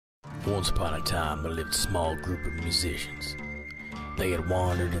Once upon a time, there lived a small group of musicians. They had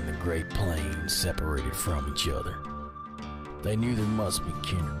wandered in the Great Plains, separated from each other. They knew there must be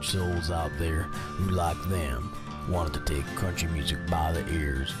kindred souls out there who, like them, wanted to take country music by the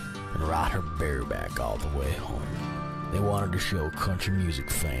ears and ride her bareback all the way home. They wanted to show country music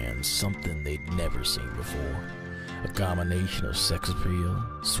fans something they'd never seen before. A combination of sex appeal,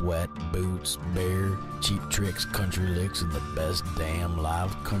 sweat, boots, beer, cheap tricks, country licks, and the best damn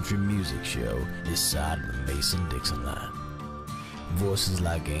live country music show this side of the Mason-Dixon line. Voices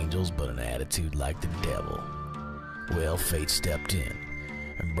like angels, but an attitude like the devil. Well, fate stepped in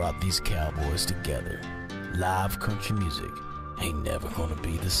and brought these cowboys together. Live country music ain't never gonna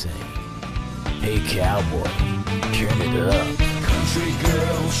be the same. Hey Cowboy, turn it up. Country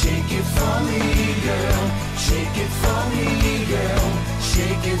girl, shake it for me, girl. Shake it for me, girl.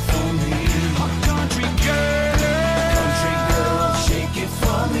 Shake it for me. Country girl, shake it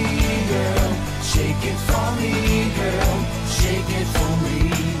for me, girl. Shake it for me, girl. Shake it for me.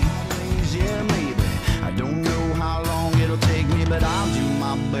 Yeah, maybe. I don't know how long it'll take me, but I'll do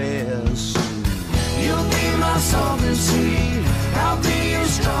my best. You'll be my something soon.